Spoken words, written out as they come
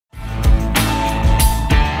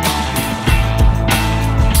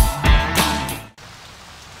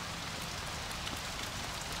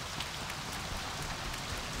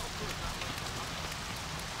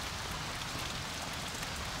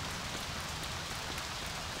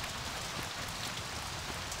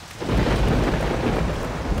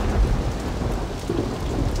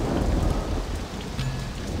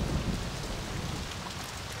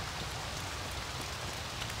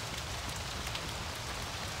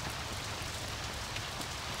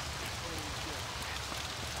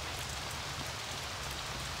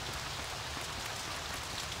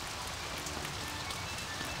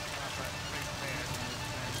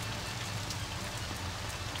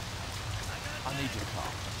need your car.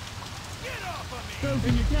 Get off of me! Cells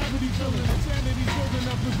in your cavity, filling insanity, building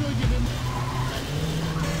a pavilion and...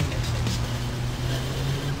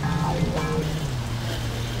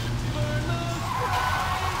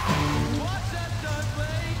 Watch that dark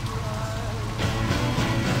blade cry.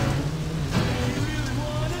 You really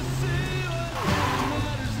wanna see what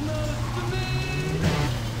matters most to me?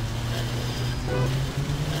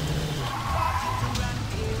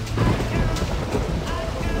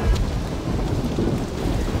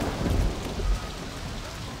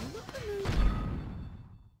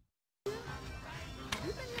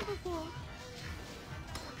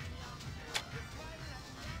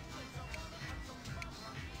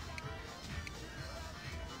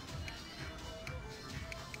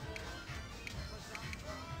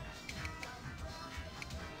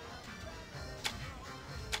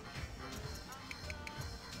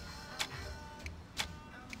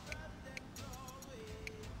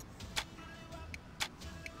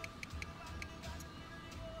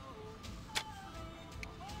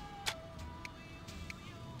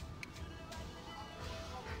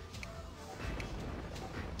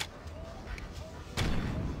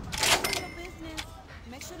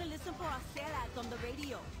 Make sure to listen for our sale ads on the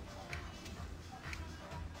radio.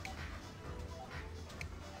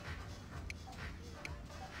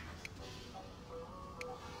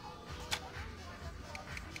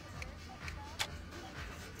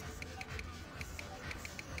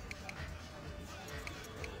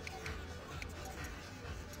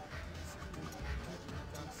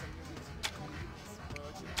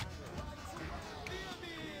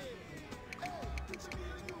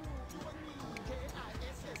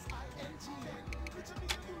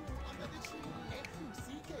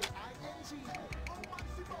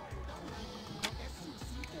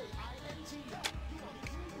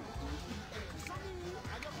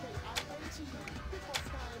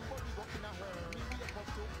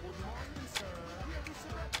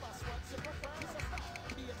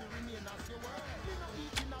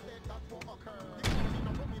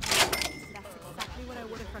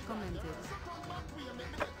 Recommended.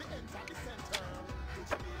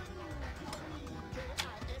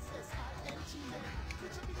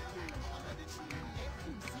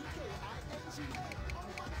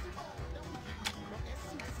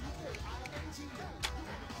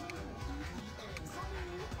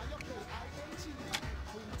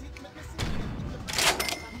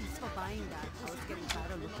 Thanks for buying that. I was getting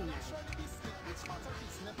tired of looking at it.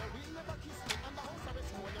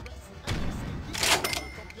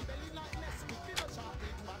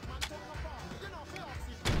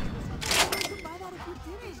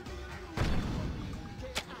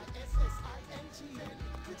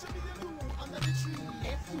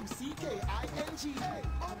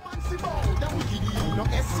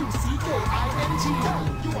 S-U-C-K-I-N-G.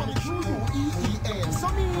 You want me to U-E-E-N. So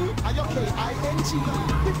me, I-O-K-I-N-G.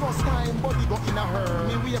 The first time body got in a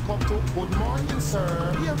hurry. Me wake up to good morning,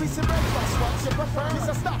 sir. Here is the breakfast, what's your prefer?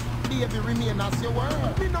 Mr. Stop, baby, remain as your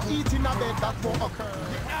word. Me not eat in a bed that won't occur.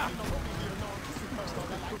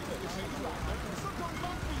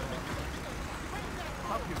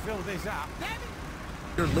 Hope you fill this up.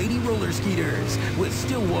 Your Lady Roller Skeeters with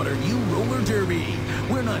Stillwater U Roller Derby.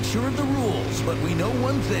 We're not sure of the rules, but we know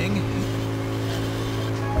one thing.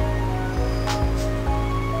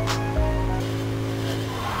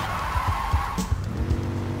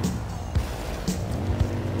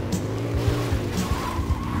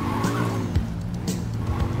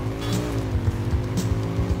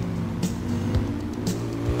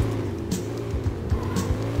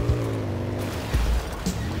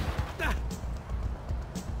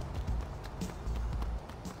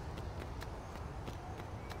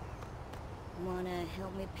 Wanna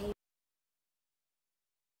help me pay?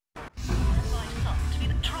 To be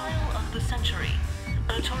the trial of the century.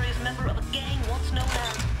 A notorious member of a gang once known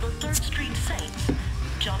as the 3rd Street Saints,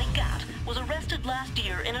 Johnny Gatt was arrested last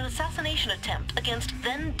year in an assassination attempt against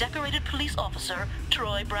then-decorated police officer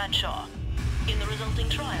Troy Bradshaw. In the resulting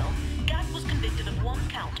trial, Gatt was convicted of 1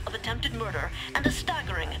 count of attempted murder and a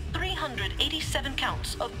staggering 387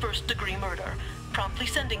 counts of first-degree murder, promptly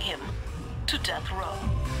sending him to death row.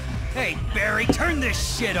 Hey, Barry, turn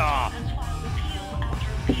this shit off!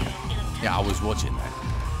 Yeah, I was watching that.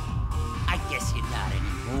 I guess you're not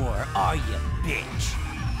anymore, are you, bitch?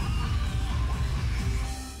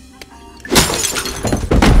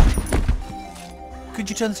 Could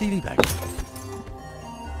you turn the TV back?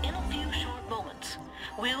 In a few short moments,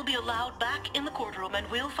 we'll be allowed back in the courtroom and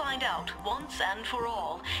we'll find out, once and for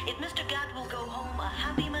all, if Mr. Gatt will go home a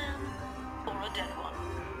happy man or a dead one.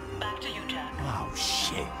 Back to you, Jack. Oh,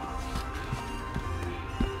 shit.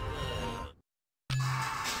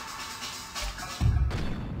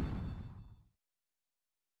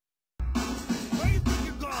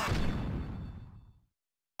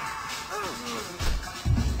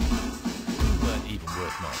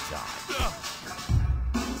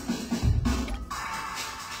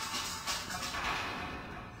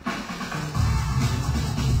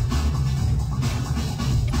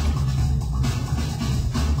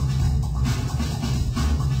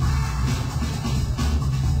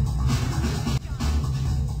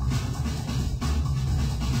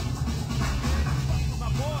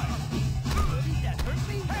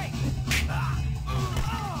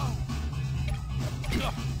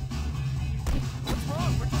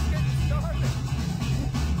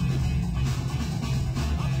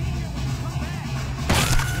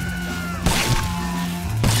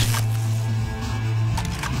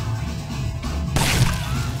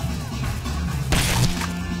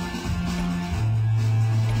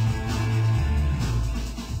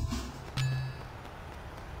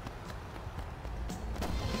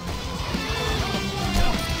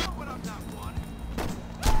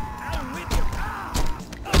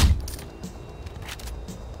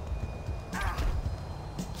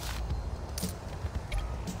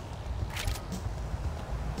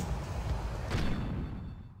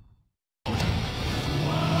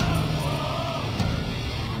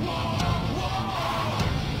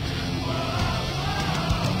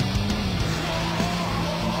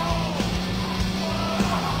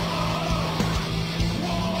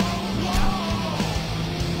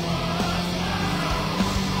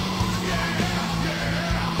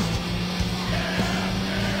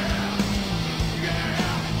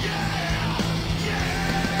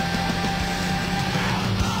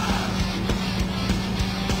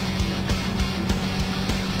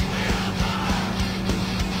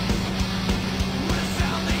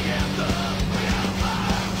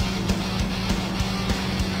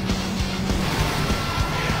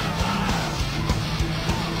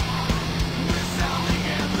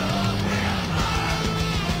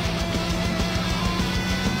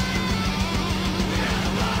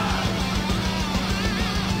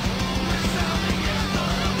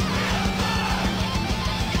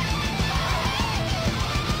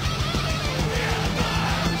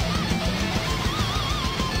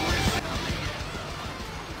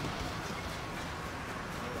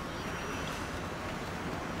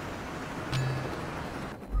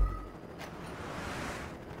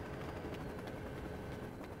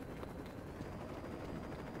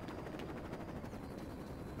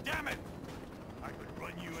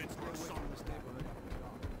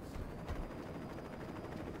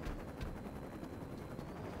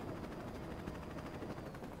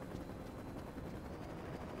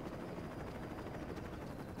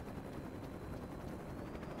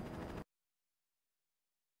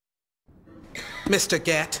 Mr.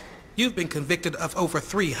 Gatt, you've been convicted of over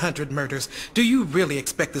 300 murders. Do you really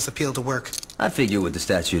expect this appeal to work? I figure with the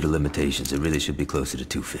statute of limitations, it really should be closer to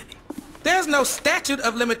 250. There's no statute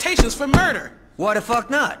of limitations for murder. Why the fuck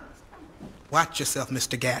not? Watch yourself,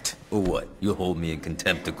 Mr. Gatt. Or what? You'll hold me in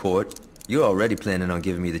contempt of court? You're already planning on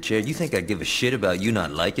giving me the chair. You think I'd give a shit about you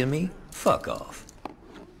not liking me? Fuck off.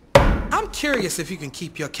 I'm curious if you can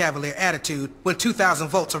keep your cavalier attitude when 2,000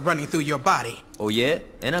 volts are running through your body. Oh yeah?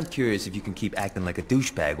 And I'm curious if you can keep acting like a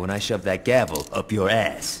douchebag when I shove that gavel up your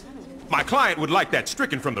ass. My client would like that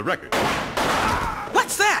stricken from the record.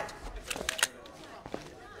 What's that?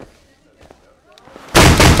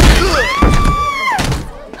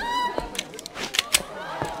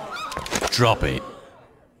 Drop it.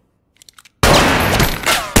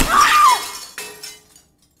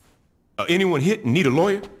 Anyone hit and need a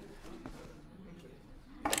lawyer?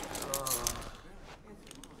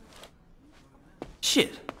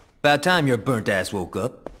 Shit. About time your burnt ass woke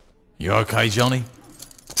up. You okay, Johnny?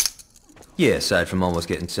 Yeah, aside from almost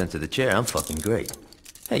getting sent to the chair, I'm fucking great.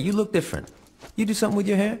 Hey, you look different. You do something with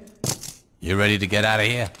your hair? You ready to get out of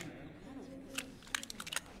here?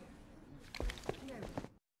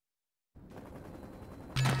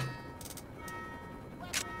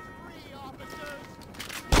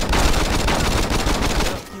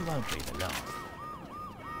 You won't be the last.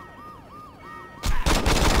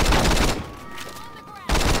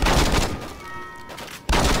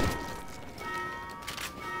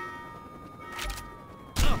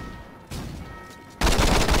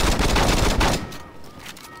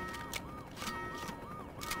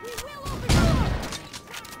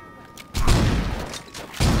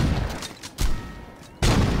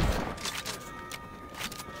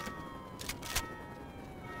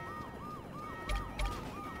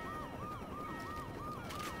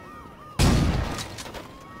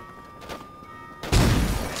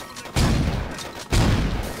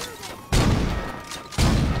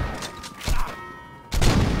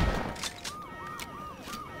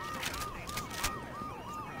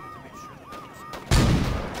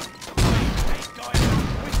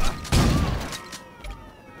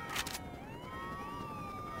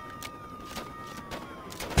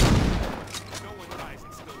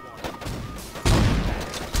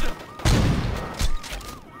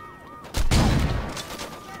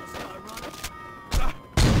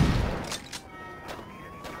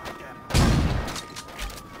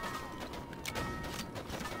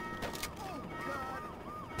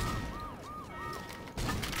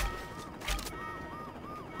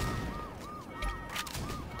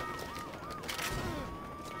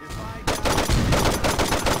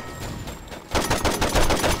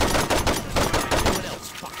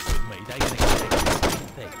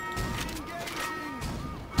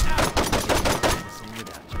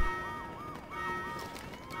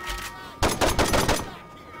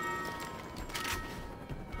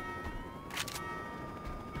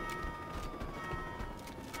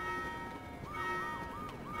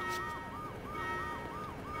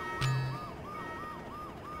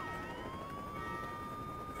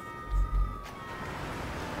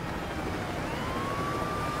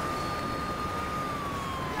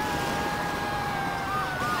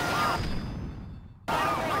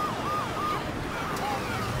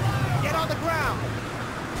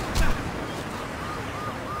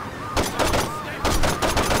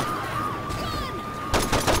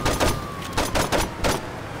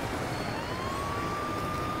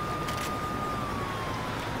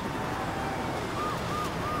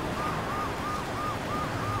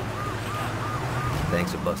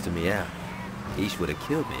 Thanks for busting me out. Ish would have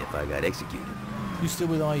killed me if I got executed. You still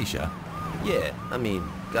with Aisha? Yeah, I mean,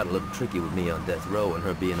 got a little tricky with me on death row and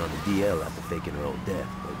her being on the DL after faking her own death.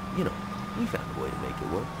 But, you know, we found a way to make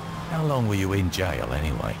it work. How long were you in jail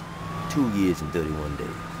anyway? 2 years and 31 days.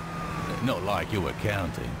 Not like you were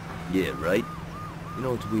counting. Yeah, right? You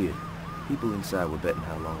know, it's weird. People inside were betting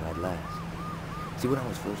how long I'd last. See, when I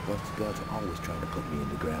was first busted, guards were always trying to put me in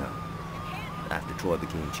the ground. After Troy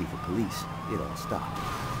became chief of police, it all stopped.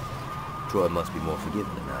 Troy must be more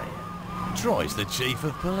forgiving than I am. Troy's the chief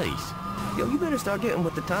of police. Yo, you better start getting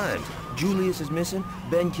with the times. Julius is missing.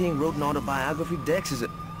 Ben King wrote an autobiography. Dex is a...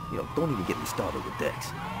 You know, don't even get me started with Dex.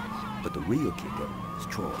 But the real kicker is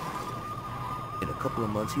Troy. In a couple of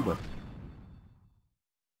months, he went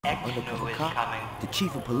undercover cop to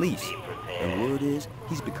chief of police. And word is,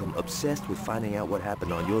 he's become obsessed with finding out what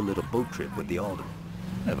happened on your little boat trip with the alderman.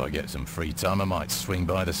 If I get some free time, I might swing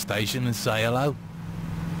by the station and say hello.